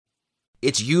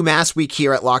It's UMass week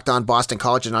here at Locked On Boston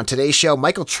College, and on today's show,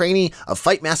 Michael Trainey of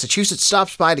Fight Massachusetts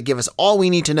stops by to give us all we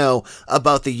need to know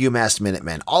about the UMass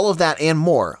Minutemen. All of that and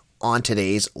more on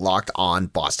today's Locked On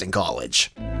Boston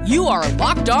College. You are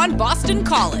Locked On Boston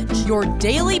College, your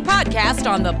daily podcast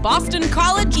on the Boston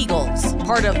College Eagles,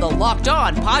 part of the Locked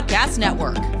On Podcast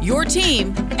Network, your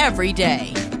team every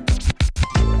day.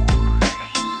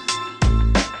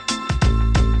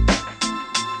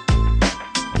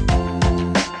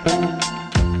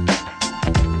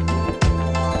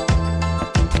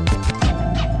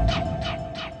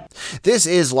 This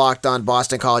is Locked On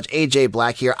Boston College. AJ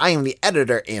Black here. I am the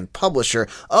editor and publisher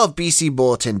of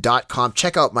BCBulletin.com.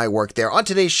 Check out my work there. On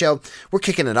today's show, we're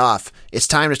kicking it off. It's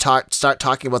time to start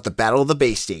talking about the Battle of the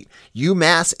Bay State.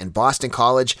 UMass and Boston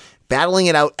College battling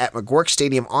it out at McGuirk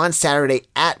Stadium on Saturday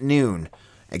at noon.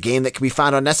 A game that can be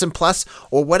found on NESN Plus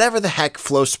or whatever the heck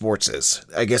Flow Sports is.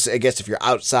 I guess if you're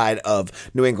outside of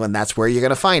New England, that's where you're going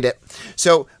to find it.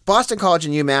 So Boston College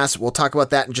and UMass, we'll talk about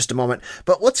that in just a moment.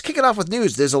 But let's kick it off with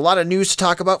news. There's a lot of news to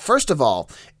talk about. First of all,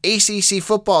 ACC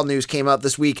football news came out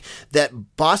this week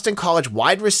that Boston College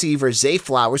wide receiver Zay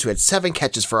Flowers, who had 7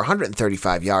 catches for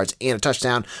 135 yards and a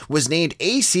touchdown, was named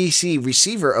ACC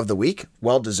Receiver of the Week.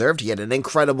 Well deserved. He had an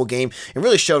incredible game and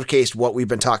really showcased what we've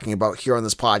been talking about here on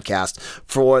this podcast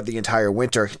for the entire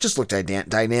winter. He just looked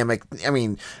dynamic. I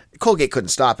mean, Colgate couldn't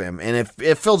stop him, and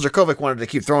if Phil Dracovic wanted to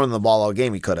keep throwing the ball all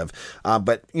game, he could have.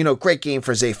 But, great game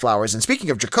for Zay Flowers. And speaking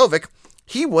of Dracovic,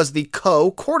 he was the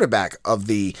co-quarterback of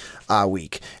the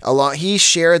week. He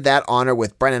shared that honor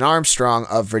with Brennan Armstrong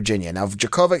of Virginia. Now,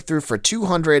 Dracovic threw for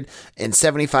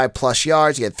 275-plus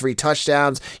yards. He had 3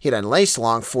 touchdowns. He had a nice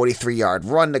long 43-yard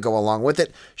run to go along with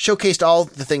it. Showcased all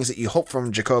the things that you hope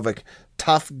from Dracovic.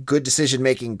 Tough, good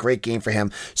decision-making, great game for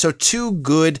him. So 2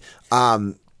 good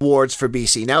awards for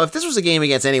BC. Now, if this was a game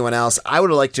against anyone else, I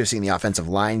would have liked to have seen the offensive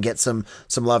line get some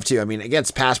love too. I mean,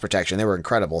 against pass protection, they were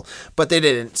incredible, but they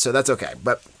didn't, so that's okay.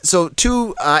 But so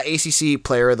 2 ACC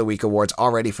Player of the Week awards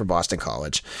already for Boston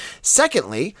College.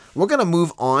 Secondly, we're going to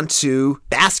move on to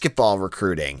basketball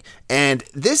recruiting, and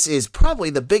this is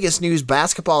probably the biggest news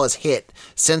basketball has hit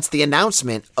since the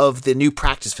announcement of the new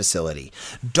practice facility.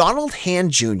 Donald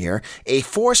Hand Jr., a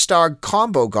 4-star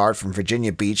combo guard from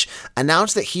Virginia Beach,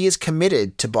 announced that he is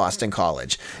committed to Boston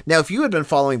College. Now, if you had been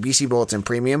following BC Bulletin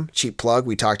Premium, cheap plug,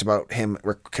 we talked about him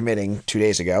committing 2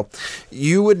 days ago,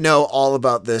 you would know all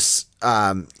about this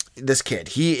this kid.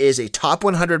 He is a top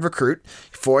 100 recruit,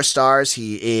 4 stars.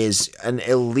 He is an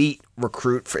elite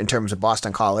recruit in terms of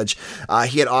Boston College.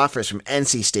 He had offers from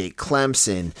NC State,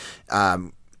 Clemson,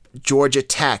 Georgia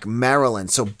Tech,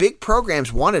 Maryland. So big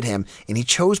programs wanted him, and he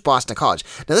chose Boston College.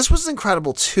 Now, this was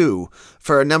incredible, too,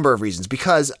 for a number of reasons,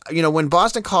 because, when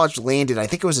Boston College landed, I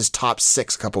think it was his top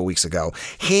 6 a couple of weeks ago,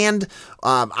 Hand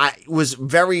was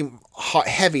very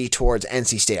heavy towards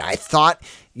NC State. I thought,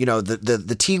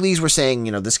 the tea leaves were saying,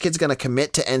 this kid's going to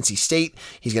commit to NC State.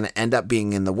 He's going to end up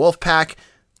being in the Wolfpack.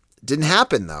 Didn't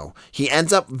happen, though. He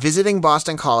ends up visiting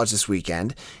Boston College this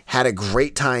weekend, had a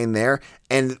great time there,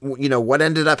 and what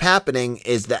ended up happening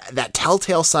is that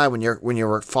telltale sign when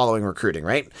you're following recruiting,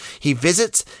 right? He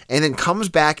visits and then comes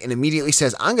back and immediately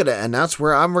says, "I'm going to announce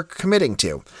where I'm committing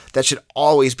to." That should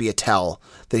always be a tell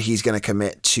that he's going to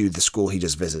commit to the school he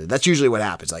just visited. That's usually what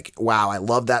happens. Like, wow, I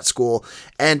love that school.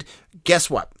 And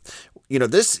guess what?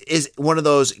 This is one of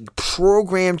those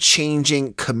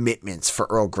program-changing commitments for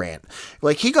Earl Grant.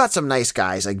 Like, he got some nice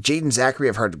guys, like Jaden Zachary.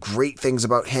 I've heard great things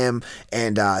about him,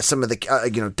 and some of the,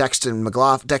 Dexter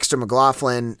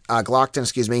McLaughlin,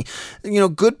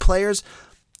 good players.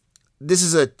 This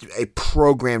is a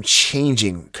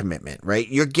program-changing commitment, right?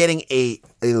 You're getting a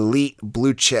elite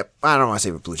blue chip, I don't want to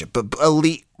say blue chip, but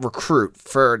elite recruit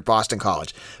for Boston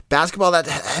College. Basketball, that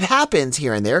happens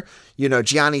here and there.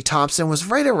 Gianni Thompson was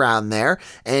right around there,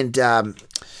 and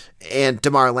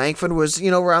DeMar Langford was,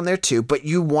 around there too, but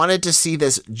you wanted to see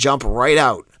this jump right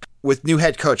out with new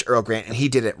head coach Earl Grant, and he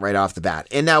did it right off the bat.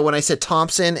 And now when I said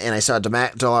Thompson and I saw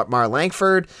DeMar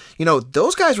Langford,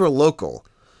 those guys were local.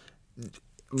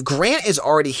 Grant is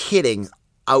already hitting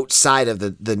outside of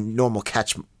the normal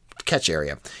catch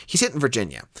area. He's hitting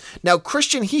Virginia. Now,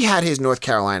 Christian, he had his North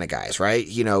Carolina guys, right?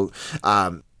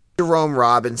 Jerome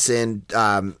Robinson,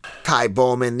 Kai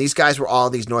Bowman, these guys were all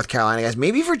these North Carolina guys.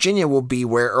 Maybe Virginia will be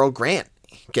where Earl Grant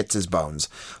gets his bones.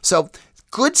 So,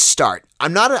 good start.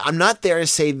 I'm not there to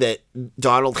say that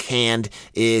Donald Hand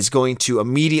is going to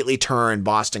immediately turn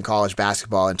Boston College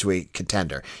basketball into a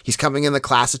contender. He's coming in the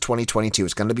class of 2022.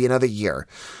 It's going to be another year.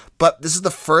 But this is the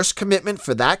first commitment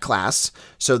for that class,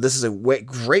 so this is a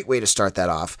great way to start that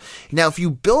off. Now, if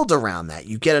you build around that,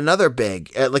 you get another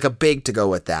big, like a big to go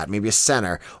with that, maybe a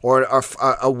center or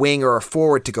a wing or a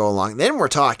forward to go along. Then we're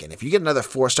talking. If you get another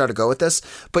 4-star to go with this,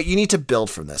 but you need to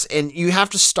build from this. And you have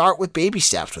to start with baby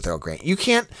steps with Earl Grant. You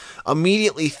can't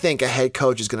immediately think a head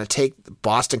coach is going to take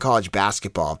Boston College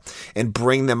basketball and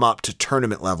bring them up to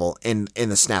tournament level in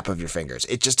the snap of your fingers.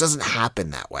 It just doesn't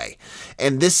happen that way.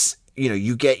 And this,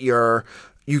 you get your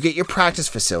practice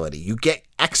facility. You get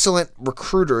excellent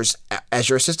recruiters as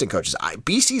your assistant coaches.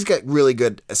 BC's got really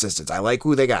good assistants. I like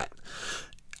who they got.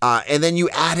 And then you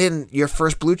add in your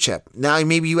first blue chip. Now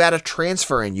maybe you add a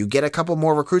transfer in. You get a couple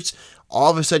more recruits. All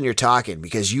of a sudden you're talking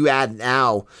because you add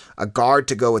now a guard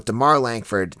to go with DeMar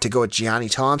Langford, to go with Gianni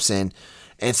Thompson,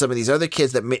 and some of these other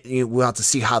kids that you will have to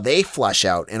see how they flush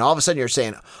out. And all of a sudden you're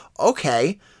saying,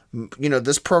 okay,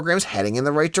 this program's heading in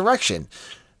the right direction.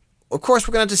 Of course,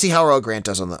 we're going to have to see how Earl Grant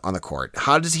does on the court.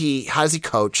 How does he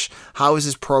coach? How is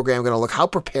his program going to look? How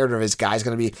prepared are his guys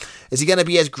going to be? Is he going to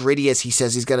be as gritty as he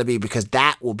says he's going to be? Because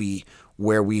that will be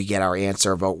where we get our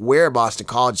answer about where Boston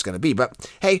College is going to be. But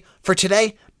hey, for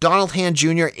today, Donald Hand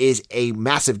Jr. is a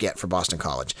massive get for Boston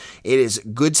College. It is a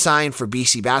good sign for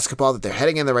BC basketball that they're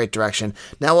heading in the right direction.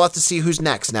 Now we'll have to see who's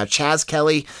next. Now Chaz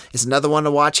Kelly is another one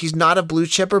to watch. He's not a blue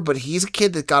chipper, but he's a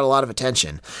kid that got a lot of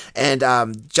attention. And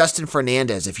Justin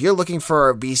Fernandez, if you're looking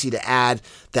for BC to add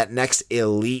that next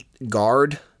elite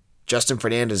guard, Justin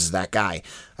Fernandez is that guy.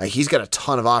 He's got a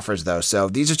ton of offers, though. So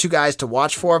these are two guys to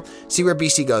watch for. See where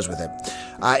BC goes with it.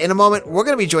 In a moment, we're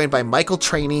going to be joined by Michael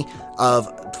Trainey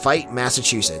of Fight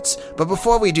Massachusetts. But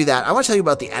before we do that, I want to tell you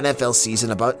about the NFL season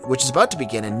which is about to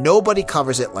begin, and nobody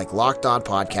covers it like Locked On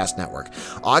Podcast Network.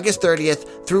 August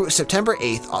 30th through September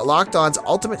 8th, Locked On's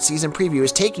Ultimate Season Preview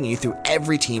is taking you through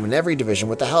every team and every division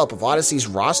with the help of Odyssey's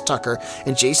Ross Tucker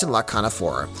and Jason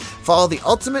LaCanfora. Follow the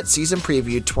Ultimate Season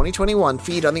Preview 2021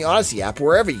 feed on the Odyssey app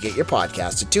wherever you get your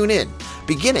podcasts to tune in,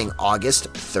 beginning August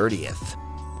 30th.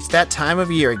 It's that time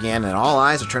of year again, and all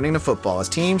eyes are turning to football as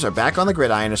teams are back on the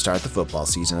gridiron to start the football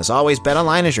season. As always,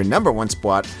 BetOnline is your number one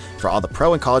spot for all the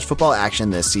pro and college football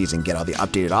action this season. Get all the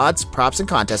updated odds, props, and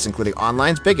contests, including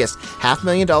online's biggest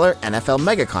 $500,000 NFL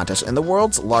Mega Contest and the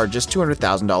world's largest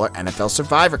 $200,000 NFL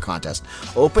Survivor Contest.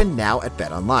 Open now at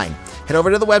BetOnline. Head over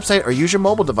to the website or use your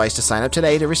mobile device to sign up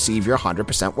today to receive your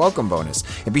 100% welcome bonus.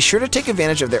 And be sure to take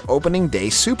advantage of their opening day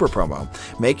super promo.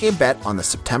 Make a bet on the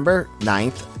September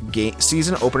 9th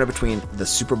season opener between the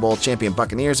Super Bowl champion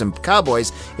Buccaneers and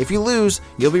Cowboys. If you lose,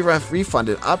 you'll be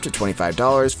refunded up to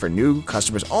 $25 for new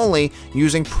customers only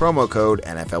using promo code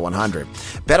NFL100.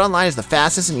 BetOnline is the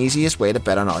fastest and easiest way to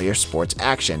bet on all your sports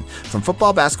action. From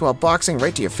football, basketball, boxing,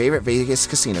 right to your favorite Vegas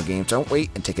casino games. Don't wait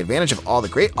and take advantage of all the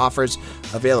great offers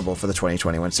available for the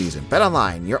 2021 season.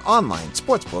 BetOnline, your online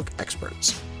sportsbook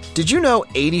experts. Did you know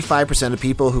 85% of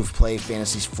people who've played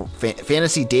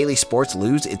fantasy daily sports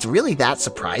lose? It's really that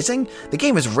surprising? The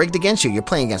game is rigged against you. You're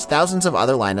playing against thousands of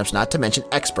other lineups, not to mention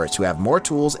experts who have more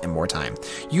tools and more time.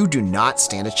 You do not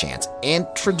stand a chance.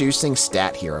 Introducing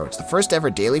Stat Hero. It's the first ever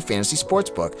daily fantasy sports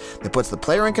book that puts the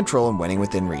player in control and winning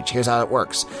within reach. Here's how it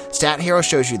works. Stat Hero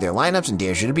shows you their lineups and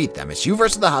dares you to beat them. It's you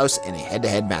versus the house in a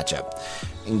head-to-head matchup.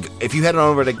 And if you head on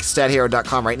over to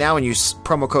stathero.com right now and use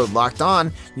promo code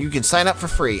LOCKEDON, you can sign up for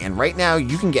free. And right now,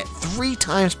 you can get 3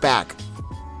 times back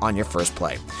on your first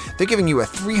play. They're giving you a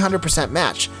 300%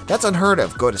 match. That's unheard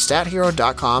of. Go to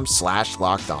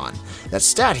stathero.com/lockedon.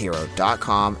 That's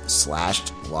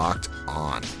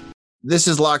stathero.com/lockedon. This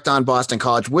is Locked On Boston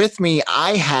College. With me,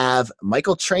 I have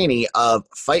Michael Trainey of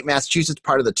Fight Massachusetts,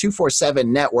 part of the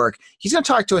 247 network. He's going to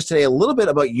talk to us today a little bit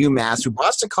about UMass, who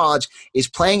Boston College is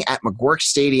playing at McGuirk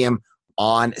Stadium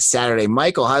on Saturday.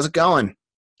 Michael, how's it going?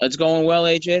 It's going well,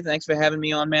 AJ. Thanks for having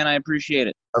me on, man. I appreciate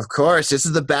it. Of course. This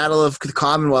is the battle of the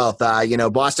Commonwealth.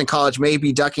 Boston College may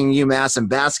be ducking UMass in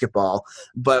basketball,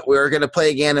 but we're going to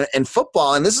play again in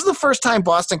football. And this is the first time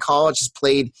Boston College has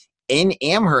played in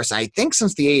Amherst, I think,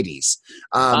 since the 80s.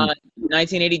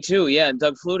 1982, yeah.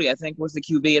 Doug Flutie, I think, was the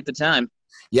QB at the time.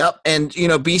 Yep. And,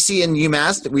 BC and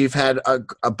UMass, we've had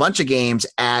a bunch of games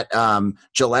at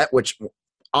Gillette, which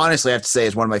honestly I have to say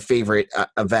is one of my favorite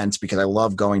events because I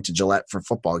love going to Gillette for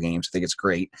football games. I think it's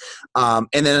great. And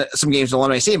then some games in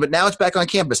Alumni Stadium, but now it's back on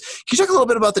campus. Can you talk a little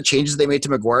bit about the changes they made to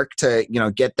McGuirk to,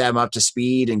 get them up to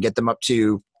speed and get them up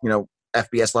to,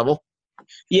 FBS level?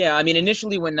 Yeah, I mean,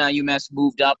 initially when UMass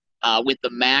moved up with the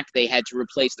MAC, they had to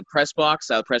replace the press box.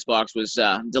 The press box was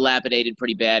dilapidated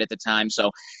pretty bad at the time.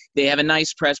 So they have a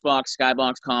nice press box,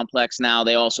 skybox complex now.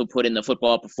 They also put in the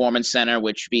Football Performance Center,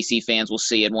 which BC fans will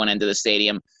see at one end of the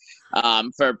stadium.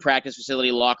 For practice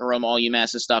facility, locker room, all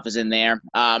UMass's stuff is in there.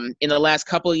 In the last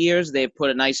couple of years, they've put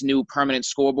a nice new permanent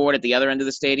scoreboard at the other end of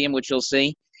the stadium, which you'll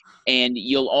see. And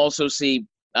you'll also see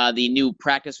the new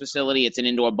practice facility. It's an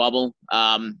indoor bubble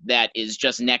that is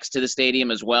just next to the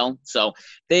stadium as well. So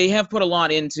they have put a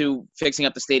lot into fixing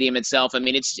up the stadium itself. I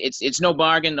mean, it's no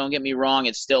bargain. Don't get me wrong.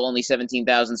 It's still only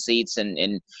 17,000 seats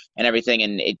and everything,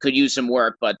 and it could use some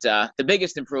work. But the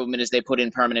biggest improvement is they put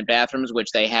in permanent bathrooms,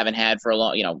 which they haven't had for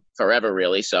forever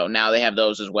really. So now they have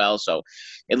those as well. So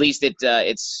at least it's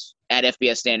at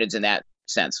FBS standards in that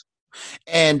sense.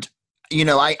 And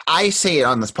I say it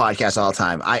on this podcast all the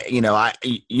time.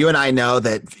 You and I know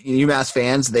that UMass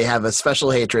fans, they have a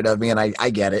special hatred of me, and I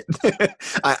get it.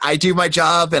 I do my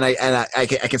job, and I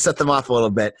can set them off a little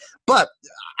bit. But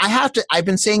I've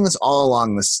been saying this all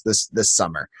along this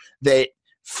summer, that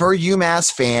for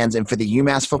UMass fans and for the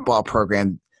UMass football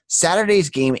program, Saturday's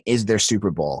game is their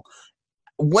Super Bowl.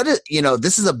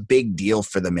 This is a big deal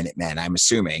for the Minutemen, I'm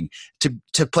assuming,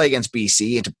 to play against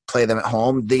BC and to play them at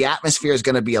home. The atmosphere is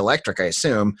going to be electric, I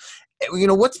assume.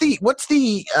 What's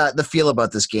the feel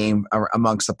about this game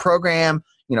amongst the program,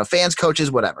 fans,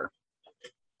 coaches, whatever?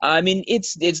 I mean,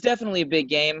 it's definitely a big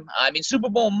game. I mean, Super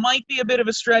Bowl might be a bit of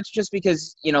a stretch just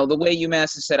because, the way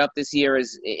UMass is set up this year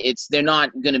is they're not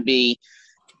going to be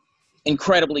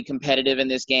incredibly competitive in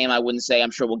this game. I wouldn't say.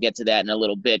 I'm sure we'll get to that in a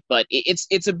little bit, but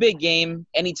it's a big game.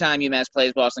 Anytime UMass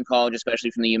plays Boston College, especially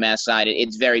from the UMass side,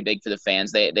 it's very big for the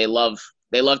fans. They love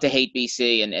to hate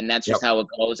BC, and that's just how it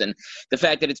goes. And the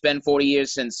fact that it's been 40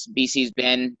 years since BC's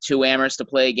been to Amherst to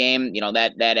play a game,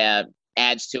 that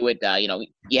adds to it.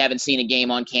 You haven't seen a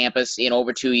game on campus in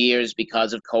over 2 years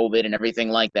because of COVID and everything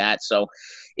like that. So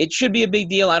it should be a big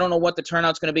deal. I don't know what the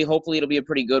turnout's going to be. Hopefully it'll be a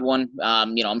pretty good one.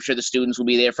 I'm sure the students will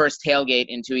be there. First tailgate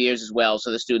in 2 years as well,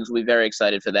 so the students will be very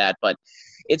excited for that. But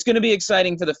it's going to be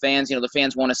exciting for the fans. The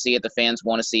fans want to see it. The fans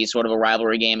want to see sort of a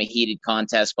rivalry game, a heated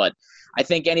contest. But I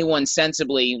think anyone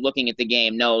sensibly looking at the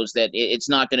game knows that it's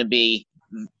not going to be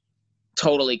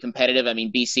totally competitive. I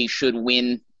mean, BC should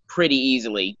win pretty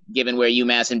easily given where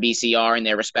UMass and BC are in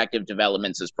their respective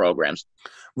developments as programs.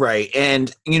 Right.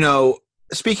 And,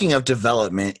 speaking of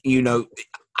development,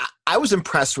 I was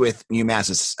impressed with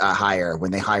UMass's hire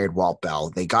when they hired Walt Bell.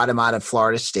 They got him out of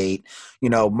Florida State.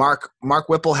 Mark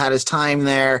Whipple had his time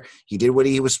there. He did what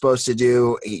he was supposed to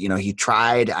do. He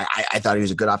tried. I thought he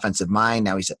was a good offensive mind.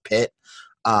 Now he's at Pitt.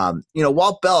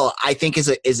 Walt Bell, I think, is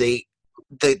the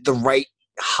right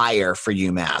hire for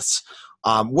UMass.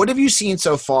 What have you seen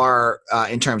so far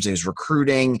in terms of his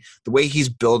recruiting, the way he's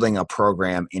building a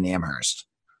program in Amherst?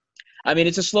 I mean,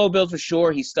 it's a slow build for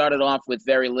sure. He started off with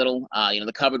very little.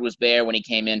 The cupboard was bare when he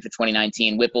came in for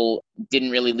 2019. Whipple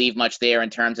didn't really leave much there in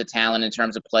terms of talent, in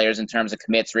terms of players, in terms of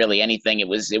commits, really anything. It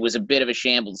was a bit of a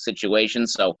shambles situation.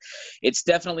 So it's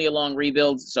definitely a long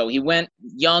rebuild. So he went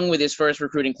young with his first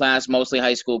recruiting class, mostly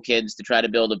high school kids, to try to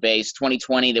build a base.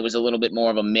 2020, there was a little bit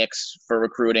more of a mix for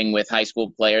recruiting with high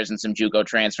school players and some JUCO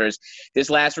transfers.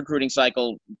 This last recruiting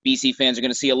cycle, BC fans are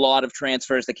going to see a lot of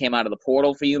transfers that came out of the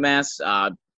portal for UMass.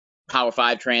 Power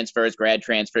 5 transfers, grad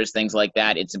transfers, things like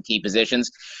that in some key positions.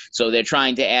 So they're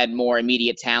trying to add more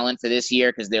immediate talent for this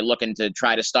year because they're looking to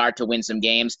try to start to win some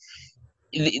games.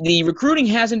 The recruiting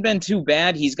hasn't been too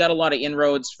bad. He's got a lot of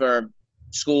inroads for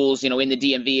schools, in the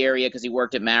DMV area because he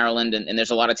worked at Maryland, and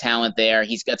there's a lot of talent there.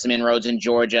 He's got some inroads in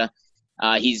Georgia.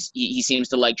 He seems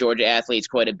to like Georgia athletes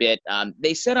quite a bit.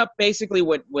 They set up basically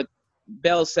what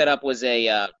Bell set up was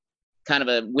a kind of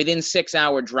a within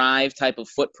 6-hour drive type of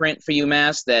footprint for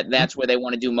UMass. That's where they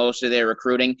want to do most of their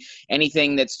recruiting.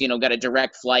 Anything that's, got a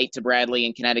direct flight to Bradley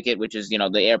in Connecticut, which is,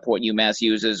 the airport UMass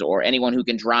uses, or anyone who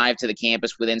can drive to the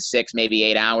campus within 6, maybe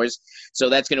 8 hours. So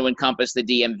that's going to encompass the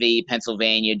DMV,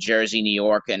 Pennsylvania, Jersey, New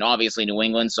York, and obviously New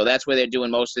England. So that's where they're doing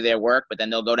most of their work, but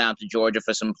then they'll go down to Georgia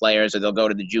for some players, or they'll go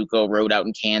to the JUCO route out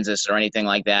in Kansas or anything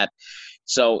like that.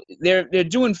 So they're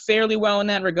doing fairly well in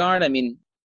that regard. I mean,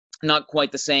 not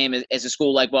quite the same as a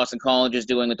school like Boston College is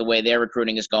doing with the way their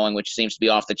recruiting is going, which seems to be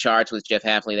off the charts with Jeff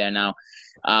Hafley there now.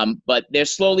 But they're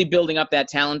slowly building up that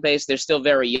talent base. They're still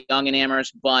very young in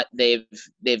Amherst, but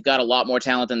they've got a lot more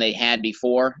talent than they had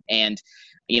before. And,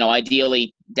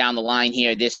 ideally down the line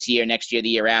here this year, next year, the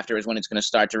year after is when it's going to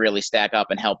start to really stack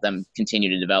up and help them continue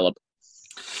to develop.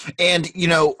 And,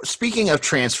 speaking of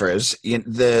transfers,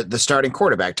 the starting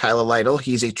quarterback, Tyler Lytle,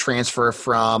 he's a transfer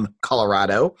from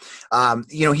Colorado.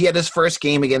 He had his first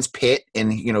game against Pitt,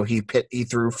 and, he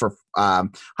threw for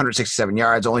 167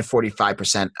 yards. Only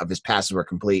 45% of his passes were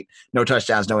complete. No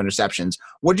touchdowns, no interceptions.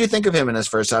 What did you think of him in his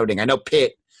first outing? I know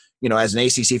Pitt, as an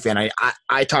ACC fan,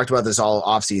 I talked about this all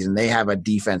offseason. They have a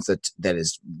defense that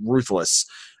is ruthless.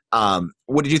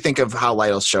 What did you think of how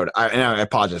Lytle showed? I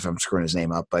apologize if I'm screwing his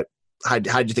name up, but how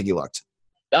did you think he looked?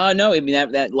 No, I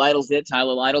mean, that Lytle's it,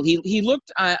 Tyler Lytle. He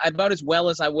looked about as well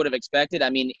as I would have expected. I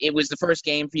mean, it was the first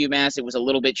game for UMass. It was a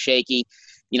little bit shaky.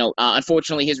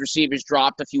 Unfortunately, his receivers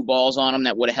dropped a few balls on him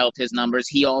that would have helped his numbers.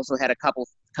 He also had a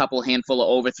couple handful of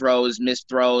overthrows, missed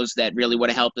throws that really would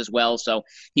have helped as well. So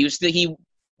he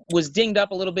was dinged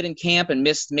up a little bit in camp and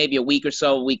missed maybe a week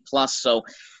plus. So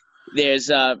there's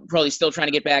probably still trying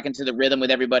to get back into the rhythm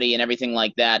with everybody and everything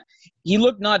like that. He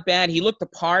looked not bad. He looked the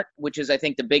part, which is, I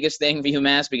think, the biggest thing for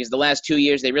UMass, because the last 2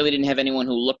 years they really didn't have anyone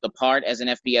who looked the part as an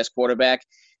FBS quarterback.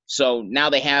 So now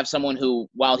they have someone who,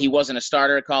 while he wasn't a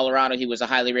starter at Colorado, he was a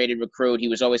highly rated recruit. He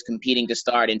was always competing to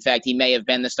start. In fact, he may have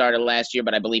been the starter last year,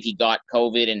 but I believe he got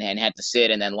COVID and had to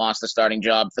sit and then lost the starting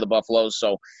job for the Buffaloes.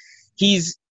 So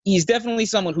he's definitely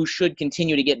someone who should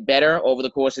continue to get better over the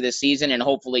course of this season, and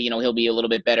hopefully, he'll be a little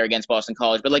bit better against Boston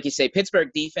College. But like you say, Pittsburgh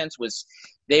defense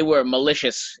they were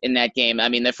malicious in that game. I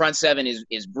mean, the front seven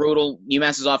is brutal.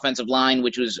 UMass's offensive line,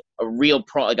 which was a real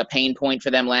a pain point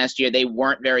for them last year, they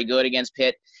weren't very good against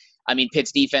Pitt. I mean,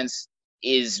 Pitt's defense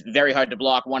is very hard to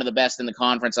block, one of the best in the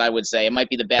conference, I would say. It might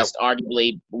be the best,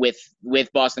 arguably, with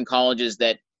Boston College's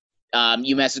that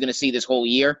UMass is going to see this whole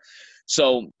year.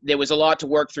 So there was a lot to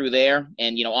work through there.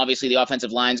 And, obviously the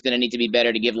offensive line is going to need to be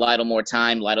better to give Lytle more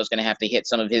time. Lytle's going to have to hit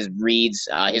some of his reads.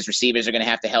 His receivers are going to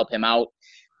have to help him out.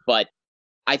 But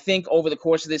I think over the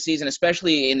course of this season,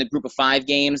 especially in the group of 5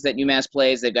 games that UMass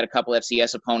plays, they've got a couple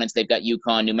FCS opponents. They've got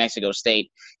UConn, New Mexico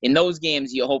State. In those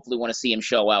games, you hopefully want to see him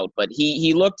show out. But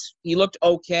he looked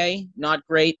okay, not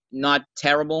great, not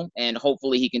terrible, and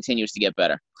hopefully he continues to get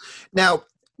better. Now,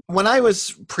 when I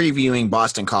was previewing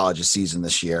Boston College's season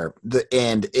this year,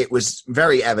 and it was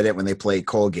very evident when they played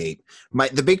Colgate,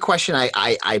 the big question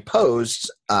I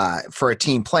posed for a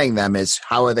team playing them is,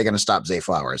 how are they going to stop Zay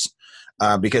Flowers?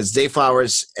 Because Zay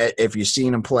Flowers, if you've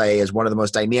seen him play, is one of the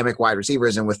most dynamic wide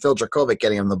receivers, and with Phil Dracovic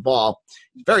getting him the ball,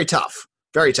 very tough,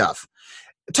 very tough.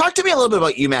 Talk to me a little bit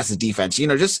about UMass's defense.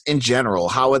 Just in general,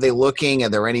 how are they looking? Are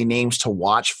there any names to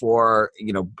watch for,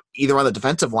 either on the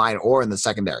defensive line or in the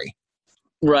secondary?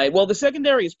 Right. Well, the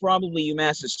secondary is probably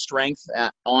UMass's strength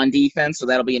on defense, so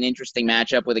that'll be an interesting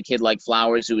matchup with a kid like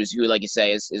Flowers, who, like you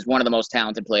say, is one of the most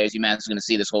talented players UMass is going to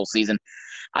see this whole season.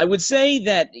 I would say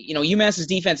that, UMass's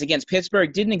defense against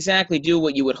Pittsburgh didn't exactly do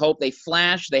what you would hope. They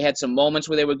flashed. They had some moments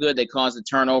where they were good. They caused a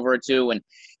turnover or two,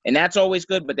 and that's always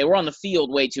good, but they were on the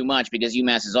field way too much because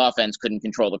UMass's offense couldn't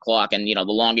control the clock, and, the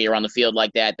longer you're on the field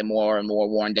like that, the more and more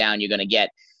worn down you're going to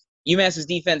get. UMass's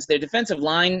defense, their defensive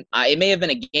line, it may have been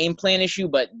a game plan issue,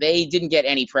 but they didn't get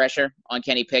any pressure on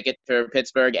Kenny Pickett for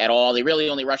Pittsburgh at all. They really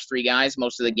only rushed 3 guys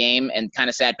most of the game and kind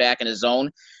of sat back in a zone,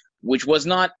 which was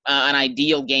not an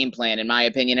ideal game plan, in my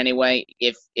opinion anyway.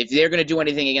 If they're going to do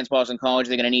anything against Boston College,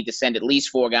 they're going to need to send at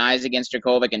least 4 guys against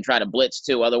Dracovic and try to blitz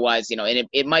too. Otherwise, and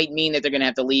it might mean that they're going to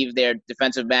have to leave their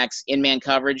defensive backs in man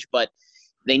coverage, but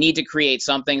they need to create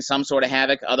some sort of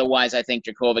havoc. Otherwise, I think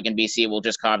Dracovic and BC will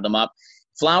just carve them up.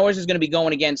 Flowers is going to be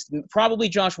going against probably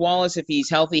Josh Wallace if he's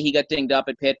healthy. He got dinged up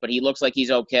at Pitt, but he looks like he's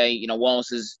okay.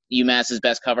 Wallace is UMass's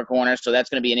best cover corner, so that's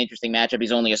going to be an interesting matchup.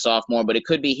 He's only a sophomore, but it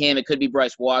could be him. It could be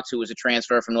Bryce Watts, who was a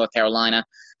transfer from North Carolina,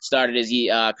 started his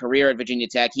career at Virginia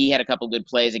Tech. He had a couple good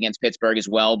plays against Pittsburgh as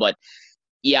well, but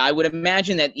yeah, I would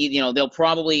imagine that they'll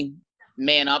probably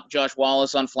man up Josh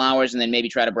Wallace on Flowers and then maybe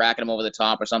try to bracket him over the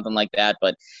top or something like that.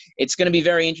 But it's going to be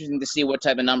very interesting to see what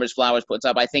type of numbers Flowers puts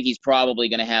up. I think he's probably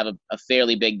going to have a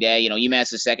fairly big day.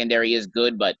 UMass's secondary is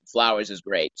good, but Flowers is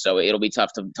great. So it'll be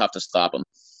tough to stop him.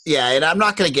 Yeah, and I'm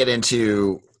not going to get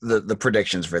into the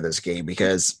predictions for this game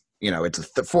because, it's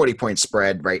a 40-point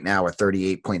spread right now, a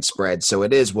 38-point spread. So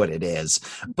it is what it is.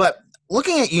 But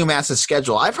looking at UMass's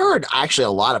schedule, I've heard actually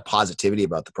a lot of positivity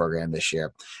about the program this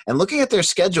year. And looking at their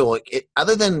schedule,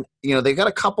 other than, they've got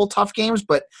a couple tough games,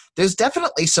 but there's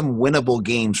definitely some winnable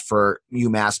games for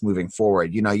UMass moving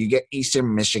forward. You get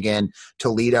Eastern Michigan,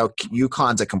 Toledo,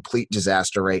 UConn's a complete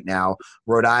disaster right now,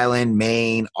 Rhode Island,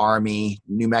 Maine, Army,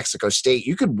 New Mexico State.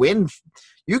 You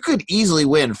could easily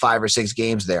win 5 or 6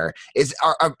 games there.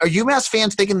 Are UMass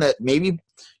fans thinking that maybe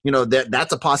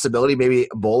that's a possibility. Maybe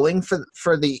bowling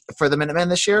for the Minutemen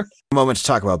this year. A moment to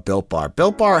talk about Built Bar.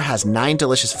 Built Bar has 9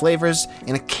 delicious flavors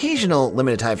and occasional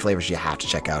limited time flavors you have to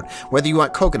check out. Whether you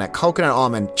want coconut,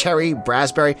 almond, cherry,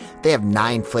 raspberry, they have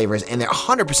 9 flavors and they're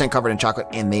 100% covered in chocolate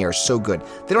and they are so good.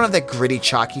 They don't have that gritty,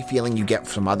 chalky feeling you get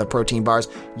from other protein bars.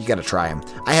 You got to try them.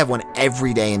 I have one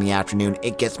every day in the afternoon.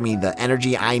 It gets me the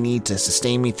energy I need to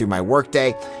sustain me through my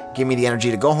workday, give me the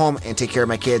energy to go home and take care of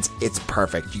my kids. It's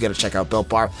perfect. You got to check out Built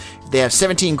Bar. They have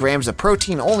 17 grams of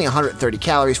protein, only 130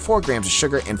 calories, 4 grams of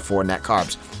sugar, and 4 net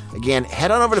carbs. Again,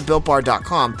 head on over to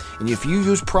BuiltBar.com, and if you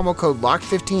use promo code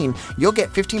LOCK15, you'll get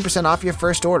 15% off your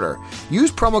first order.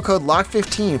 Use promo code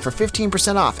LOCK15 for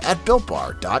 15% off at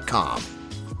BuiltBar.com.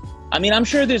 I mean, I'm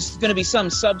sure there's going to be some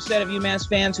subset of UMass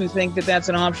fans who think that that's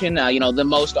an option. The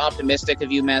most optimistic of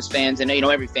UMass fans, and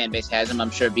every fan base has them.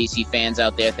 I'm sure BC fans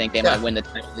out there think they might win the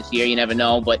title this year. You never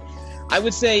know, but I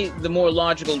would say the more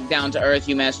logical, down-to-earth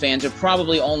UMass fans are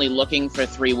probably only looking for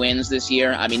 3 wins this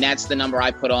year. I mean, that's the number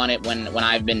I put on it when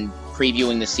I've been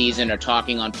previewing the season or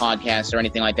talking on podcasts or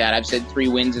anything like that. I've said 3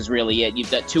 wins is really it. You've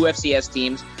got 2 FCS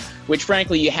teams, which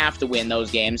frankly you have to win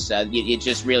those games. It's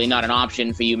just really not an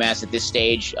option for UMass at this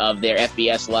stage of their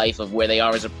FBS life, of where they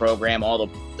are as a program, all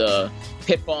the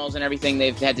pitfalls and everything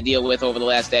they've had to deal with over the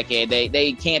last decade.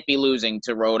 They can't be losing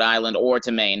to Rhode Island or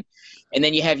to Maine. And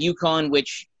then you have UConn,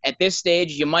 which at this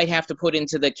stage you might have to put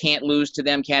into the can't lose to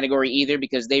them category either,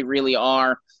 because they really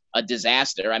are a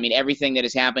disaster. I mean, everything that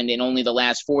has happened in only the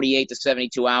last 48 to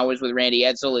 72 hours with Randy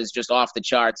Edsall is just off the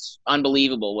charts.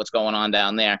 Unbelievable what's going on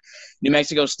down there. New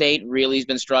Mexico State really has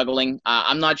been struggling.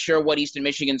 I'm not sure what Eastern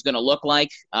Michigan's going to look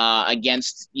like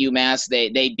against UMass. They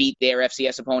beat their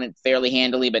FCS opponent fairly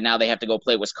handily, but now they have to go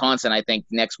play Wisconsin, I think,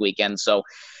 next weekend. So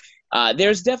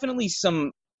there's definitely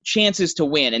some chances to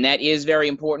win, and that is very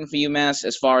important for UMass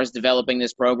as far as developing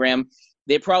this program.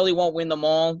 They probably won't win them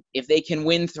all. If they can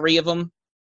win 3 of them,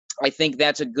 I think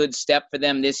that's a good step for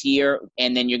them this year,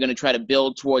 and then you're going to try to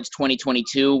build towards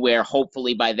 2022, where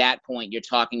hopefully by that point you're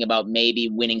talking about maybe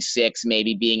winning 6,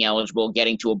 maybe being eligible,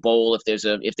 getting to a bowl if there's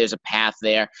a path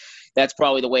there. That's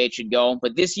probably the way it should go.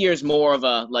 But this year is more of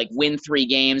a win 3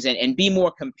 games and be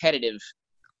more competitive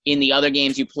in the other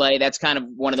games you play. That's kind of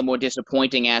one of the more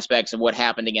disappointing aspects of what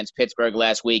happened against Pittsburgh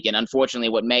last week. And unfortunately,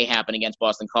 what may happen against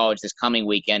Boston College this coming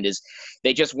weekend is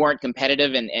they just weren't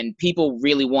competitive, and people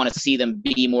really want to see them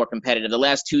be more competitive. The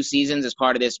last 2 seasons, as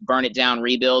part of this burn it down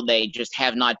rebuild, they just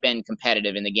have not been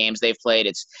competitive in the games they've played.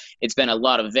 It's been a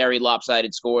lot of very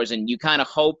lopsided scores, and you kind of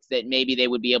hope that maybe they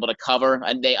would be able to cover.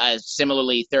 They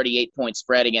similarly 38-point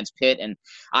spread against Pitt, and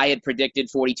I had predicted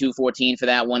 42-14 for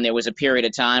that one. There was a period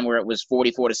of time where it was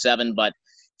 44-7, but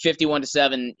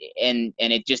 51-7, and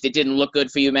it didn't look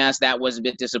good for UMass. That was a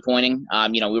bit disappointing.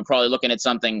 We were probably looking at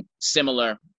something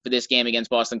similar for this game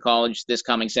against Boston College this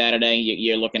coming Saturday.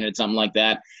 You're looking at something like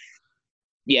that.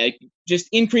 Yeah, just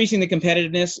increasing the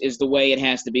competitiveness is the way it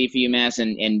has to be for UMass,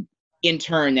 and in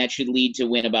turn, that should lead to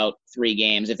win about 3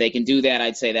 games. If they can do that,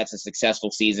 I'd say that's a successful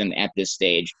season at this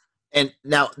stage. And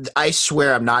now, I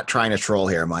swear I'm not trying to troll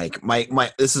here, Mike.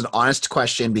 This is an honest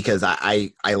question, because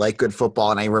I like good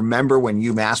football, and I remember when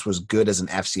UMass was good as an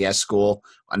FCS school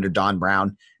under Don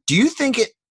Brown. Do you think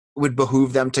it would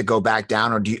behoove them to go back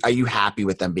down, or are you happy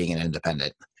with them being an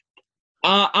independent?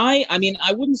 I mean,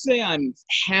 I wouldn't say I'm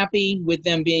happy with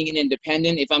them being an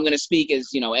independent. If I'm going to speak as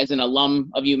an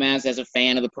alum of UMass, as a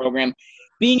fan of the program,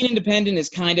 being an independent is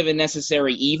kind of a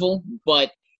necessary evil,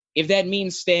 but if that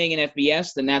means staying in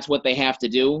FBS, then that's what they have to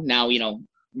do. Now,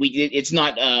 it's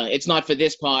not for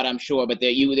this pod, I'm sure, but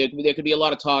there could be a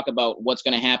lot of talk about what's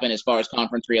going to happen as far as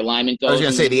conference realignment goes. I was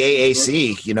going to say the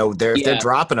AAC. They're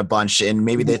dropping a bunch, and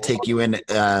maybe they take you in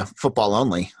football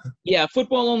only. Yeah,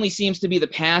 football only seems to be the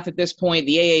path at this point.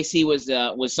 The AAC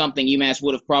was something UMass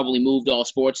would have probably moved all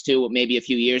sports to maybe a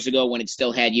few years ago, when it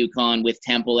still had UConn with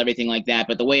Temple, everything like that.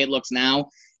 But the way it looks now,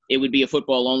 it would be a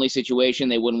football-only situation.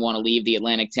 They wouldn't want to leave the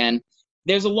Atlantic 10.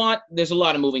 There's a lot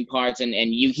of moving parts, and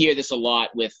you hear this a lot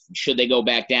with, should they go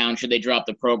back down? Should they drop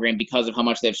the program because of how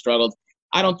much they've struggled?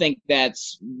 I don't think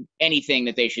that's anything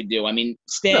that they should do. I mean,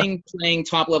 playing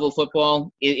top-level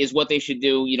football is what they should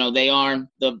do. They are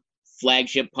the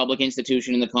flagship public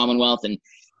institution in the Commonwealth, and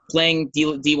playing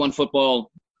D1 football,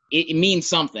 it means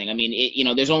something. I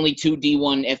mean, there's only 2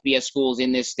 D1 FBS schools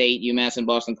in this state, UMass and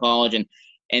Boston College,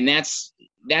 and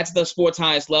that's the sport's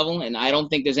highest level, and I don't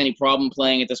think there's any problem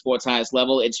playing at the sport's highest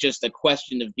level. It's just a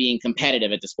question of being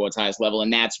competitive at the sport's highest level,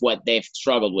 and that's what they've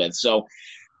struggled with. So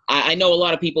I know a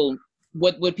lot of people,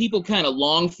 what people kind of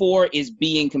long for is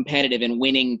being competitive and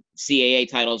winning CAA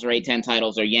titles or A10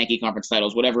 titles or Yankee Conference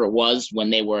titles, whatever it was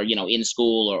when they were, in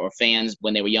school or fans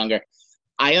when they were younger.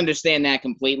 I understand that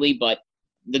completely, but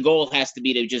the goal has to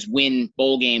be to just win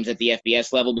bowl games at the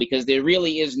FBS level, because there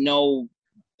really is no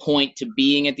point to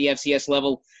being at the FCS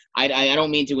level. I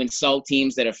don't mean to insult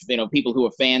teams that are, people who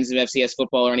are fans of FCS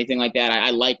football or anything like that.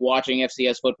 I like watching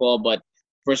FCS football, but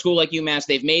for a school like UMass,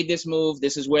 they've made this move.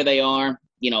 This is where they are.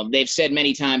 They've said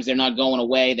many times they're not going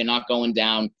away. They're not going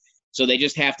down. So they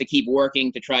just have to keep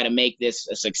working to try to make this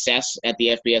a success at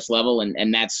the FBS level,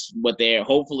 and that's what they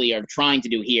hopefully are trying to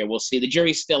do here. We'll see. The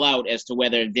jury's still out as to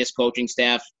whether this coaching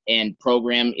staff and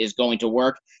program is going to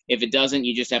work. If it doesn't,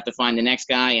 you just have to find the next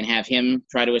guy and have him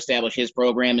try to establish his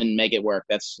program and make it work.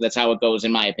 That's how it goes,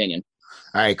 in my opinion.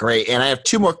 All right, great. And I have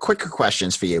two more quicker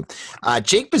questions for you.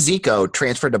 Jake Bazzico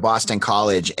transferred to Boston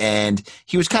College, and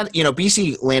he was kind of,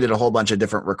 BC landed a whole bunch of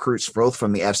different recruits, both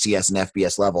from the FCS and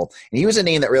FBS level. And he was a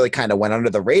name that really kind of went under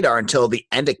the radar until the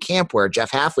end of camp, where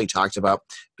Jeff Hafley talked about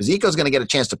Bazzico's going to get a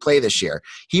chance to play this year.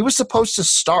 He was supposed to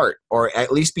start, or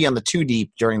at least be on the 2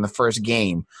 deep during the first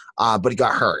game, but he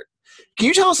got hurt. Can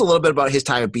you tell us a little bit about his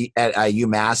time at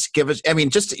UMass? Give us,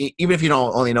 just even if you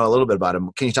don't only know a little bit about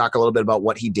him, can you talk a little bit about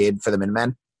what he did for the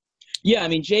Minutemen? Yeah,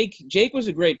 Jake was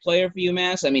a great player for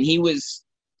UMass. He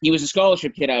was a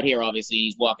scholarship kid out here. Obviously,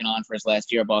 he's walking on for his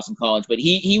last year at Boston College, but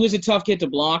he was a tough kid to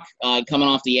block coming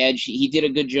off the edge. He did a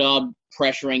good job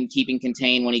pressuring, keeping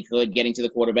contained when he could, getting to the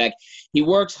quarterback. He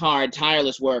works hard,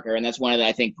 tireless worker, and that's one of the,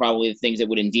 I think, probably the things that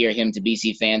would endear him to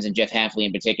BC fans, and Jeff Hafley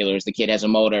in particular, is the kid has a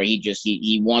motor.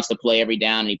 He wants to play every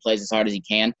down, and he plays as hard as he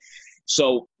can.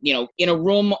 So, in a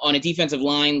room on a defensive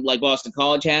line like Boston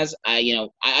College has, I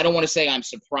don't want to say I'm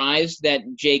surprised that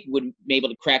Jake would be able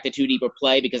to crack the 2 deep or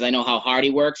play, because I know how hard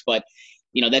he works, but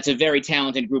that's a very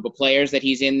talented group of players that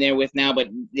he's in there with now. But,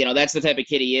 that's the type of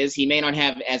kid he is. He may not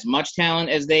have as much talent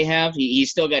as they have.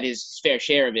 He's still got his fair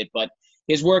share of it, but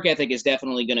his work ethic is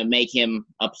definitely going to make him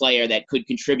a player that could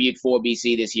contribute for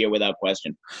BC this year without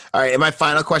question. All right, and my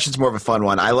final question is more of a fun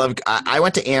one. I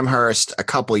went to Amherst a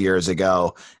couple years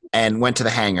ago and went to the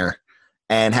Hangar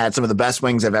and had some of the best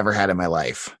wings I've ever had in my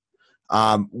life.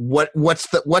 What's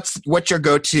your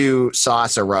go-to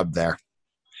sauce or rub there?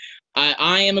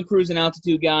 I am a cruising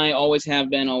altitude guy. Always have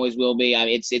been. Always will be.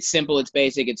 It's simple. It's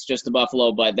basic. It's just the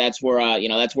Buffalo. But that's where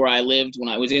that's where I lived when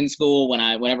I was in school.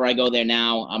 Whenever I go there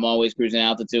now, I'm always cruising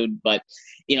altitude. But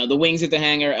the wings at the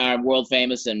Hangar are world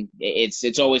famous, and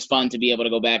it's always fun to be able to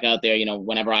go back out there.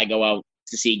 Whenever I go out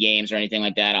to see games or anything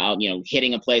like that, I'll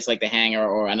hitting a place like the Hangar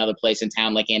or another place in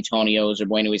town like Antonio's or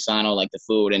Bueno Isano, like the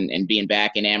food, and being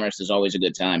back in Amherst is always a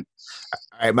good time.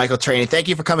 All right, Michael Traney, thank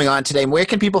you for coming on today. Where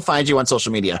can people find you on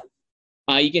social media?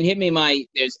 You can hit me.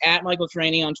 There's at Michael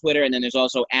Traney on Twitter, and then there's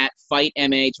also at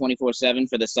FightMA247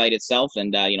 for the site itself.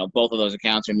 And, both of those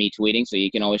accounts are me tweeting, so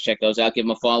you can always check those out. Give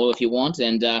them a follow if you want.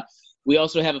 And we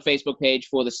also have a Facebook page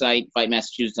for the site, Fight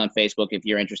Massachusetts on Facebook, if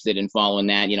you're interested in following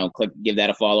that. Give that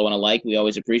a follow and a like. We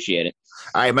always appreciate it.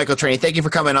 All right, Michael Traney, thank you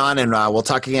for coming on, and we'll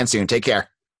talk again soon. Take care.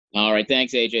 All right,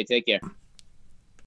 thanks, AJ. Take care.